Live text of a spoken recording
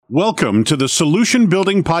Welcome to the Solution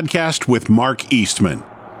Building Podcast with Mark Eastman.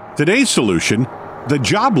 Today's solution, the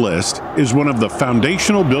job list, is one of the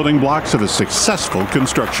foundational building blocks of a successful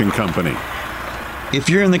construction company. If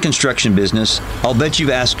you're in the construction business, I'll bet you've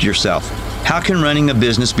asked yourself, how can running a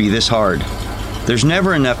business be this hard? There's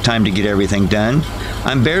never enough time to get everything done.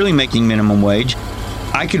 I'm barely making minimum wage.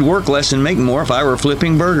 I could work less and make more if I were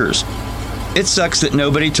flipping burgers. It sucks that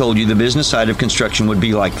nobody told you the business side of construction would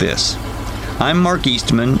be like this. I'm Mark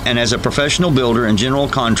Eastman, and as a professional builder and general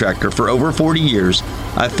contractor for over 40 years,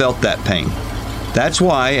 I've felt that pain. That's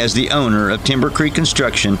why, as the owner of Timber Creek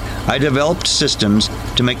Construction, I developed systems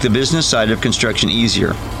to make the business side of construction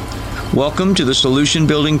easier. Welcome to the Solution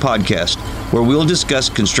Building Podcast, where we'll discuss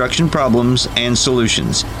construction problems and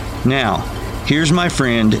solutions. Now, here's my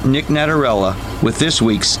friend Nick Natarella with this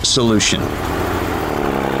week's solution.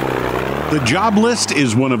 The job list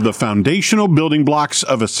is one of the foundational building blocks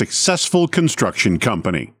of a successful construction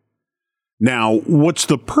company. Now, what's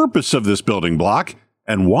the purpose of this building block,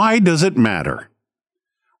 and why does it matter?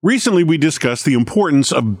 Recently, we discussed the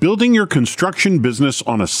importance of building your construction business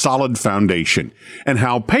on a solid foundation, and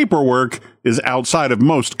how paperwork is outside of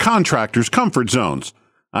most contractors' comfort zones.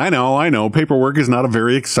 I know, paperwork is not a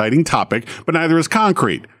very exciting topic, but neither is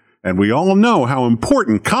concrete, and we all know how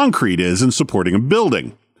important concrete is in supporting a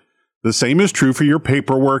building. The same is true for your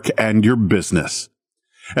paperwork and your business.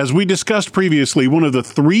 As we discussed previously, one of the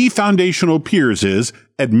three foundational piers is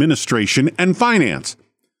administration and finance.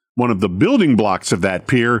 One of the building blocks of that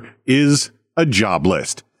pier is a job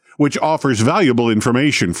list, which offers valuable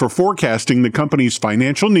information for forecasting the company's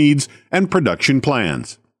financial needs and production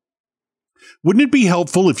plans. Wouldn't it be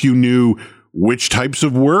helpful if you knew which types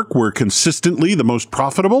of work were consistently the most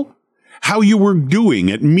profitable, how you were doing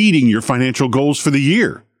at meeting your financial goals for the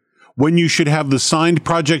year, when you should have the signed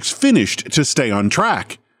projects finished to stay on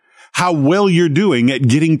track, how well you're doing at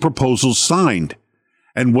getting proposals signed,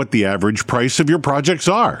 and what the average price of your projects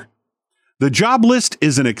are? The job list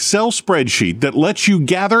is an Excel spreadsheet that lets you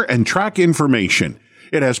gather and track information.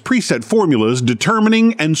 It has preset formulas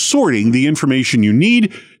determining and sorting the information you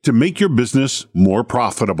need to make your business more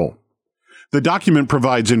profitable. The document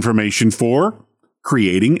provides information for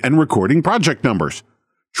creating and recording project numbers,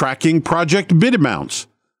 tracking project bid amounts,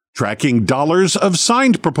 tracking dollars of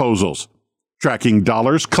signed proposals, tracking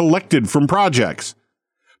dollars collected from projects,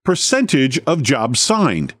 percentage of jobs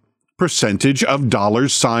signed, percentage of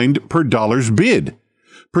dollars signed per dollars bid,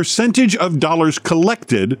 percentage of dollars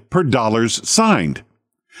collected per dollars signed,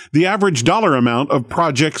 the average dollar amount of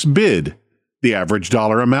projects bid, the average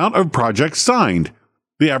dollar amount of projects signed,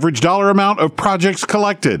 the average dollar amount of projects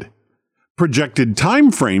collected, projected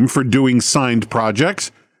time frame for doing signed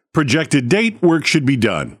projects, projected date work should be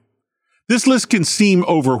done. This list can seem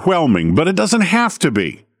overwhelming, but it doesn't have to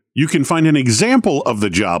be. You can find an example of the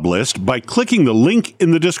job list by clicking the link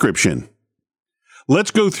in the description.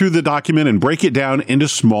 Let's go through the document and break it down into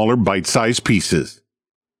smaller bite-sized pieces.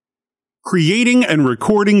 Creating and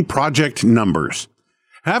recording project numbers.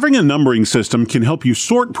 Having a numbering system can help you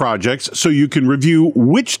sort projects so you can review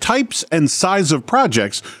which types and size of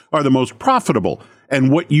projects are the most profitable and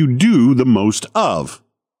what you do the most of.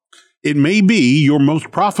 It may be your most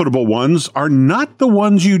profitable ones are not the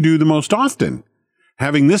ones you do the most often.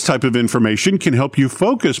 Having this type of information can help you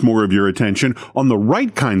focus more of your attention on the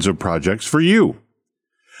right kinds of projects for you.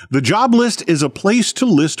 The job list is a place to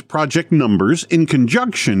list project numbers in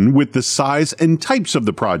conjunction with the size and types of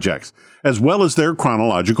the projects, as well as their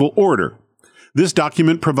chronological order. This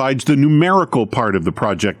document provides the numerical part of the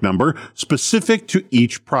project number specific to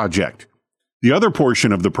each project. The other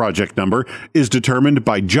portion of the project number is determined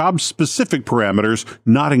by job-specific parameters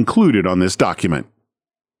not included on this document.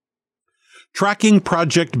 Tracking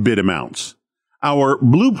project bid amounts. Our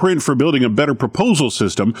blueprint for building a better proposal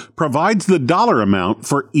system provides the dollar amount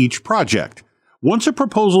for each project. Once a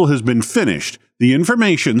proposal has been finished, the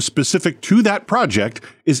information specific to that project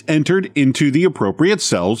is entered into the appropriate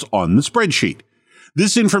cells on the spreadsheet.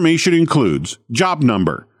 This information includes job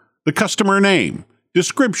number, the customer name,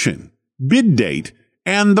 description, bid date,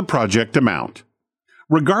 and the project amount.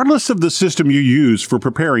 Regardless of the system you use for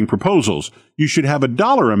preparing proposals, you should have a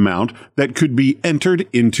dollar amount that could be entered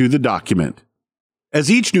into the document.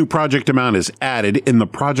 As each new project amount is added in the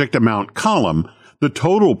project amount column, the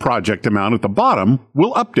total project amount at the bottom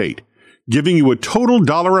will update, giving you a total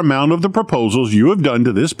dollar amount of the proposals you have done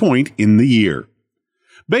to this point in the year.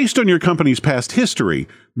 Based on your company's past history,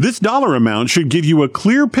 this dollar amount should give you a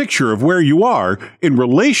clear picture of where you are in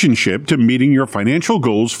relationship to meeting your financial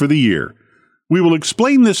goals for the year. We will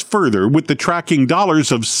explain this further with the tracking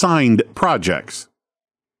dollars of signed projects.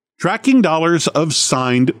 Tracking dollars of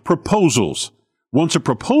signed proposals. Once a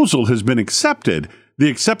proposal has been accepted, the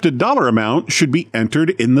accepted dollar amount should be entered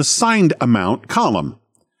in the signed amount column.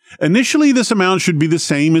 Initially, this amount should be the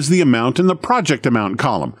same as the amount in the project amount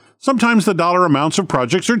column. Sometimes the dollar amounts of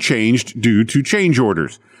projects are changed due to change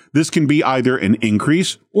orders. This can be either an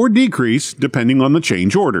increase or decrease depending on the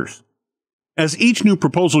change orders. As each new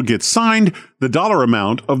proposal gets signed, the dollar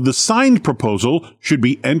amount of the signed proposal should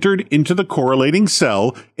be entered into the correlating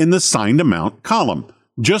cell in the signed amount column.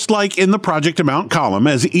 Just like in the project amount column,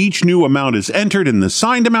 as each new amount is entered in the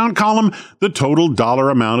signed amount column, the total dollar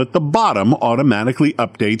amount at the bottom automatically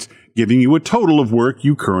updates, giving you a total of work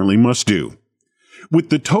you currently must do. With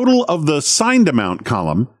the total of the signed amount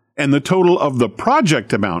column and the total of the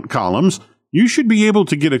project amount columns, you should be able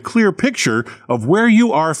to get a clear picture of where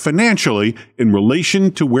you are financially in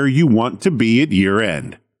relation to where you want to be at year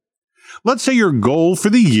end. Let's say your goal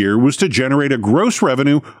for the year was to generate a gross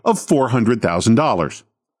revenue of $400,000.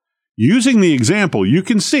 Using the example, you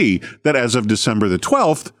can see that as of December the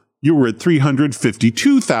 12th, you were at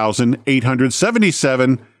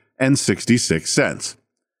 $352,877.66.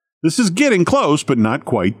 This is getting close, but not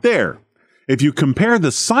quite there. If you compare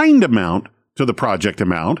the signed amount to the project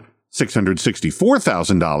amount,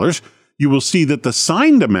 $664,000, you will see that the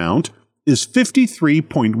signed amount is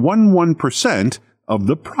 53.11% of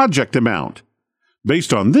the project amount.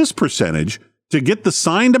 Based on this percentage, to get the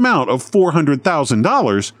signed amount of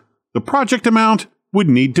 $400,000, the project amount would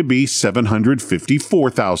need to be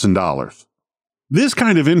 $754,000. This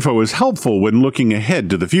kind of info is helpful when looking ahead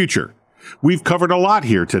to the future. We've covered a lot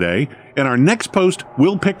here today, and our next post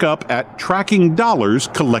will pick up at tracking dollars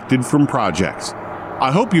collected from projects.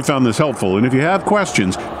 I hope you found this helpful, and if you have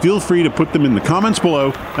questions, feel free to put them in the comments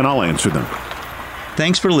below, and I'll answer them.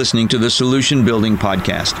 Thanks for listening to the Solution Building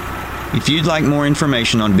Podcast. If you'd like more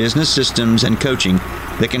information on business systems and coaching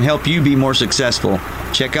that can help you be more successful,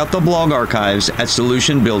 check out the blog archives at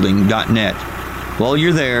solutionbuilding.net. While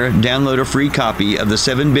you're there, download a free copy of the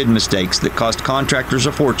 7 bid mistakes that cost contractors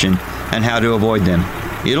a fortune and how to avoid them.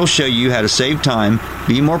 It'll show you how to save time,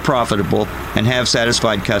 be more profitable, and have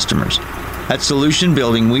satisfied customers. At Solution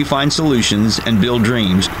Building, we find solutions and build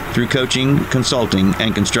dreams through coaching, consulting,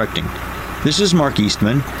 and constructing. This is Mark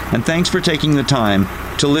Eastman, and thanks for taking the time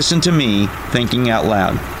to listen to me thinking out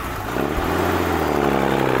loud.